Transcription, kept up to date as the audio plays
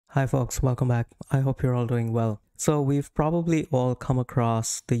Hi folks, welcome back. I hope you're all doing well. So we've probably all come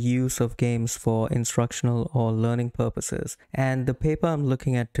across the use of games for instructional or learning purposes. And the paper I'm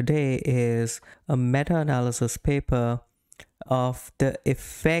looking at today is a meta-analysis paper of the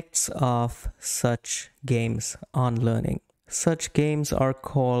effects of such games on learning. Such games are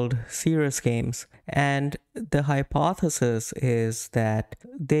called serious games, and the hypothesis is that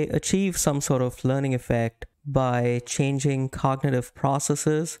they achieve some sort of learning effect by changing cognitive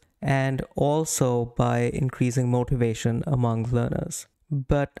processes and also by increasing motivation among learners.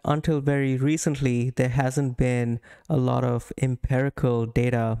 But until very recently, there hasn't been a lot of empirical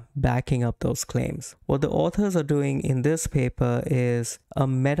data backing up those claims. What the authors are doing in this paper is a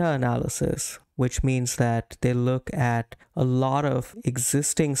meta-analysis, which means that they look at a lot of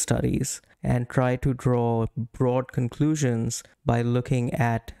existing studies and try to draw broad conclusions by looking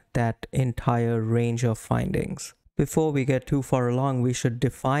at that entire range of findings. Before we get too far along, we should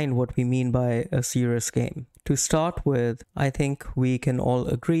define what we mean by a serious game. To start with, I think we can all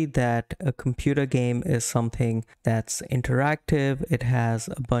agree that a computer game is something that's interactive, it has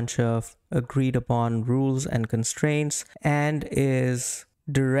a bunch of agreed upon rules and constraints, and is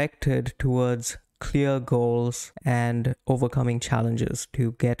directed towards clear goals and overcoming challenges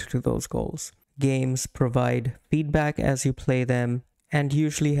to get to those goals. Games provide feedback as you play them, and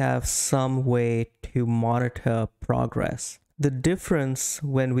usually have some way to monitor progress. The difference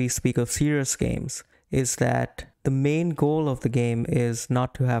when we speak of serious games is that the main goal of the game is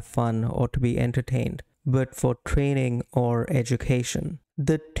not to have fun or to be entertained, but for training or education.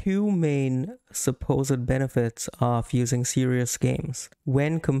 The two main supposed benefits of using serious games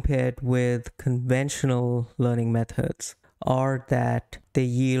when compared with conventional learning methods are that they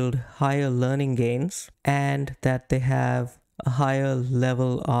yield higher learning gains and that they have a higher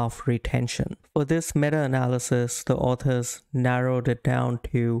level of retention. For this meta-analysis, the authors narrowed it down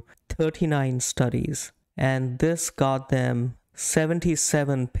to 39 studies, and this got them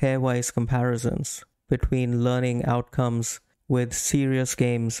 77 pairwise comparisons between learning outcomes with serious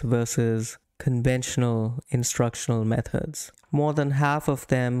games versus conventional instructional methods. More than half of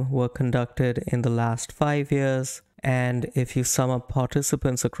them were conducted in the last 5 years, and if you sum up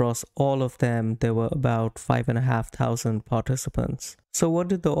participants across all of them, there were about 5,500 participants. So what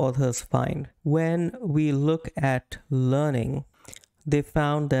did the authors find? When we look at learning, they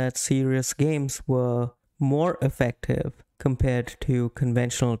found that serious games were more effective compared to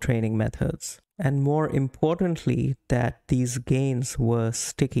conventional training methods. And more importantly, that these gains were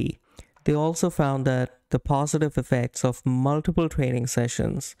sticky. They also found that the positive effects of multiple training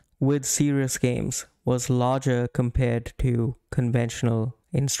sessions with serious games was larger compared to conventional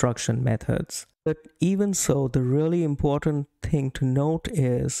instruction methods. But even so, the really important thing to note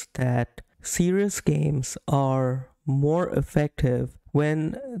is that serious games are more effective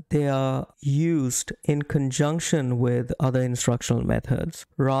when they are used in conjunction with other instructional methods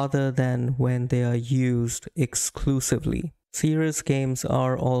rather than when they are used exclusively. Serious games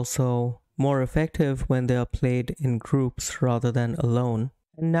are also more effective when they are played in groups rather than alone.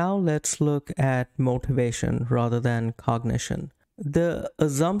 And now let's look at motivation rather than cognition. The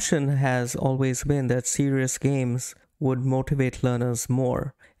assumption has always been that serious games would motivate learners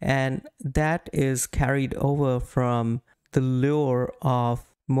more, and that is carried over from the lure of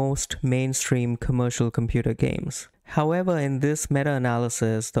most mainstream commercial computer games. However, in this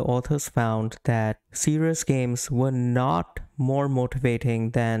meta-analysis, the authors found that serious games were not more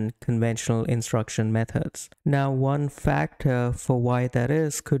motivating than conventional instruction methods. Now, one factor for why that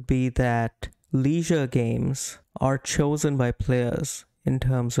is could be that leisure games are chosen by players in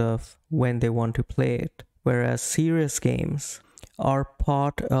terms of when they want to play it, whereas serious games are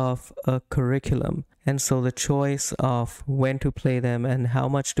part of a curriculum. And so the choice of when to play them and how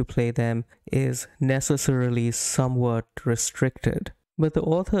much to play them is necessarily somewhat restricted. But the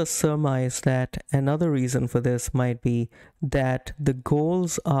authors surmise that another reason for this might be that the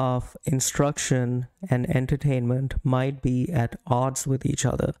goals of instruction and entertainment might be at odds with each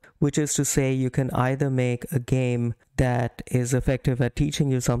other, which is to say you can either make a game that is effective at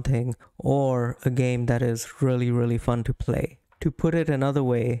teaching you something or a game that is really, really fun to play. To put it another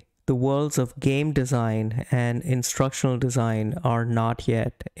way, the worlds of game design and instructional design are not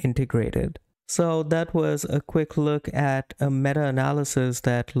yet integrated. So that was a quick look at a meta-analysis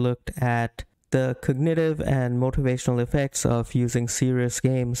that looked at the cognitive and motivational effects of using serious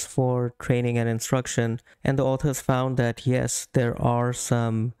games for training and instruction. And the authors found that yes, there are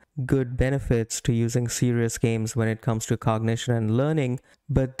some good benefits to using serious games when it comes to cognition and learning,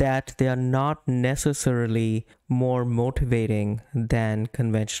 but that they are not necessarily more motivating than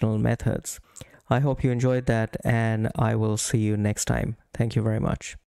conventional methods. I hope you enjoyed that, and I will see you next time. Thank you very much.